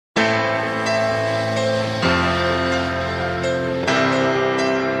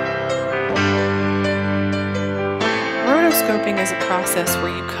is a process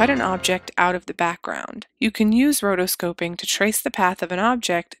where you cut an object out of the background. You can use rotoscoping to trace the path of an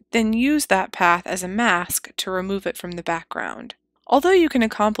object, then use that path as a mask to remove it from the background. Although you can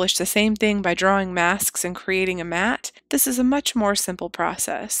accomplish the same thing by drawing masks and creating a matte, this is a much more simple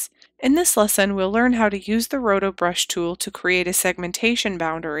process. In this lesson, we'll learn how to use the Roto brush tool to create a segmentation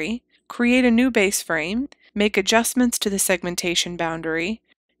boundary, create a new base frame, make adjustments to the segmentation boundary,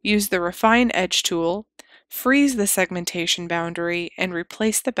 use the Refine Edge tool, freeze the segmentation boundary, and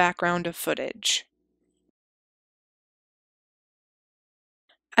replace the background of footage.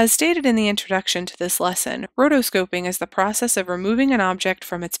 As stated in the introduction to this lesson, rotoscoping is the process of removing an object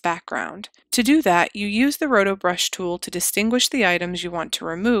from its background. To do that, you use the Roto brush tool to distinguish the items you want to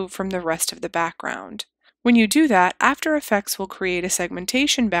remove from the rest of the background. When you do that, After Effects will create a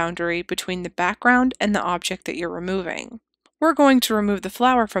segmentation boundary between the background and the object that you're removing. We're going to remove the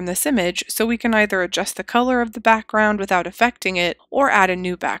flower from this image, so we can either adjust the color of the background without affecting it, or add a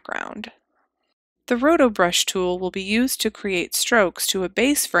new background. The Roto brush tool will be used to create strokes to a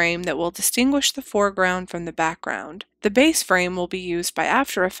base frame that will distinguish the foreground from the background. The base frame will be used by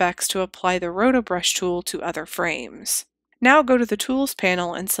After Effects to apply the Roto brush tool to other frames. Now go to the Tools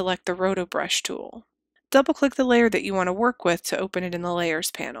panel and select the Roto brush tool. Double-click the layer that you want to work with to open it in the Layers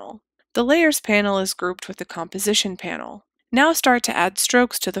panel. The Layers panel is grouped with the Composition panel. Now start to add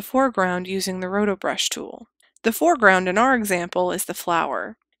strokes to the foreground using the Roto brush tool. The foreground in our example is the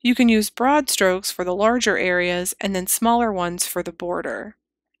flower. You can use broad strokes for the larger areas and then smaller ones for the border.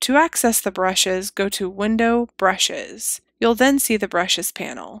 To access the brushes, go to Window, Brushes. You'll then see the Brushes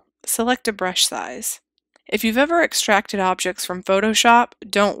panel. Select a brush size. If you've ever extracted objects from Photoshop,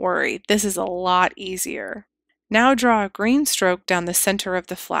 don't worry, this is a lot easier. Now draw a green stroke down the center of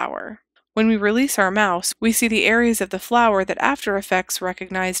the flower. When we release our mouse, we see the areas of the flower that After Effects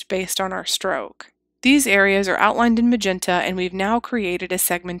recognized based on our stroke. These areas are outlined in magenta, and we've now created a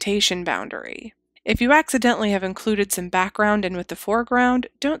segmentation boundary. If you accidentally have included some background in with the foreground,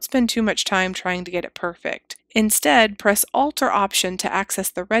 don't spend too much time trying to get it perfect. Instead, press Alt or Option to access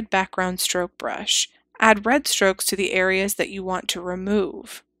the red background stroke brush. Add red strokes to the areas that you want to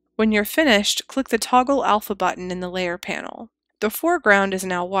remove. When you're finished, click the Toggle Alpha button in the Layer panel. The foreground is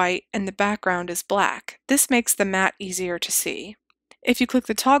now white and the background is black. This makes the matte easier to see. If you click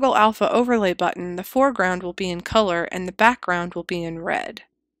the Toggle Alpha Overlay button, the foreground will be in color and the background will be in red.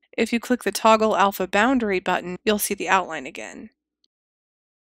 If you click the Toggle Alpha Boundary button, you'll see the outline again.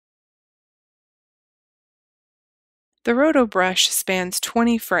 The Roto brush spans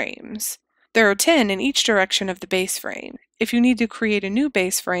 20 frames. There are 10 in each direction of the base frame. If you need to create a new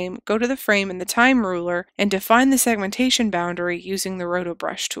base frame, go to the frame in the time ruler and define the segmentation boundary using the Roto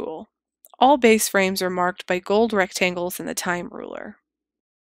brush tool. All base frames are marked by gold rectangles in the time ruler.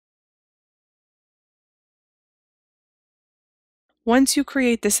 Once you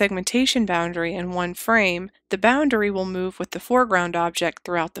create the segmentation boundary in one frame, the boundary will move with the foreground object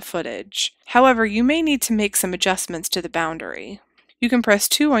throughout the footage. However, you may need to make some adjustments to the boundary. You can press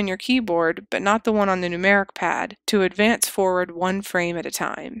 2 on your keyboard, but not the one on the numeric pad, to advance forward one frame at a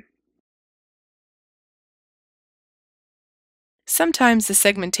time. Sometimes the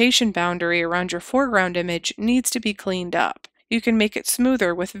segmentation boundary around your foreground image needs to be cleaned up. You can make it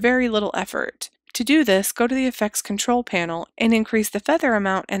smoother with very little effort. To do this, go to the Effects Control panel and increase the feather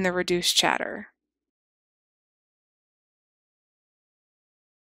amount and the Reduce Chatter.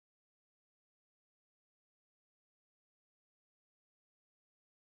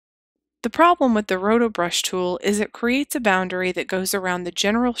 The problem with the Roto brush tool is it creates a boundary that goes around the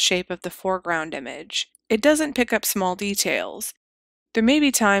general shape of the foreground image. It doesn't pick up small details. There may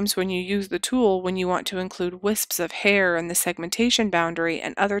be times when you use the tool when you want to include wisps of hair in the segmentation boundary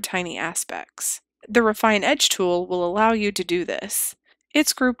and other tiny aspects. The Refine Edge tool will allow you to do this.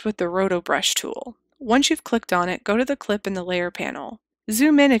 It's grouped with the Roto brush tool. Once you've clicked on it, go to the clip in the Layer panel.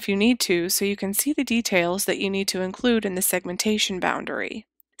 Zoom in if you need to so you can see the details that you need to include in the segmentation boundary.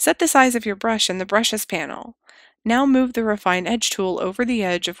 Set the size of your brush in the Brushes panel. Now move the Refine Edge tool over the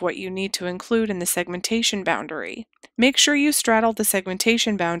edge of what you need to include in the segmentation boundary. Make sure you straddle the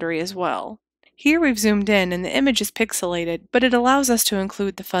segmentation boundary as well. Here we've zoomed in and the image is pixelated, but it allows us to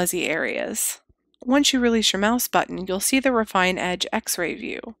include the fuzzy areas. Once you release your mouse button, you'll see the Refine Edge X-ray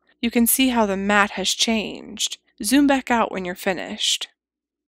view. You can see how the matte has changed. Zoom back out when you're finished.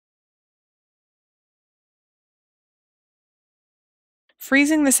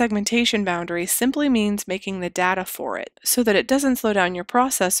 Freezing the segmentation boundary simply means making the data for it, so that it doesn't slow down your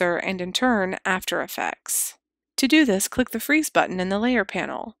processor and in turn, After Effects. To do this, click the Freeze button in the Layer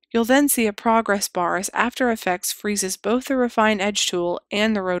panel. You'll then see a progress bar as After Effects freezes both the Refine Edge tool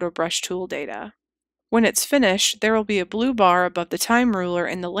and the Roto brush tool data. When it's finished, there will be a blue bar above the time ruler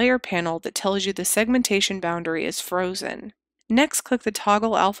in the layer panel that tells you the segmentation boundary is frozen. Next, click the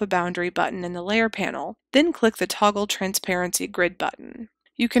Toggle Alpha Boundary button in the layer panel, then click the Toggle Transparency Grid button.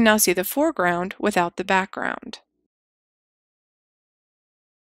 You can now see the foreground without the background.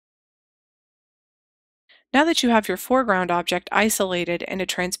 Now that you have your foreground object isolated and a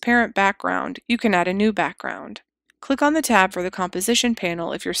transparent background, you can add a new background. Click on the tab for the Composition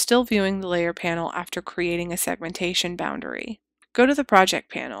panel if you're still viewing the layer panel after creating a segmentation boundary. Go to the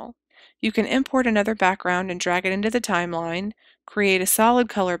Project panel. You can import another background and drag it into the timeline, create a solid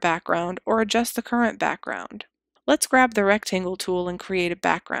color background, or adjust the current background. Let's grab the Rectangle tool and create a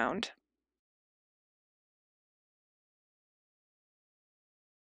background.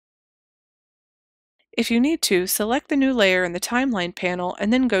 If you need to, select the new layer in the Timeline panel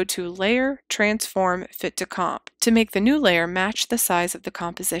and then go to Layer, Transform, Fit to Comp to make the new layer match the size of the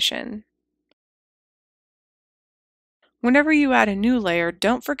composition. Whenever you add a new layer,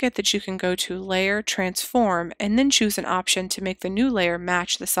 don't forget that you can go to Layer, Transform, and then choose an option to make the new layer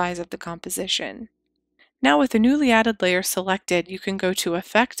match the size of the composition. Now with the newly added layer selected, you can go to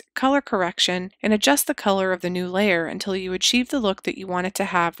Effect, Color Correction, and adjust the color of the new layer until you achieve the look that you want it to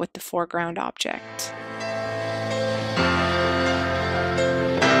have with the foreground object.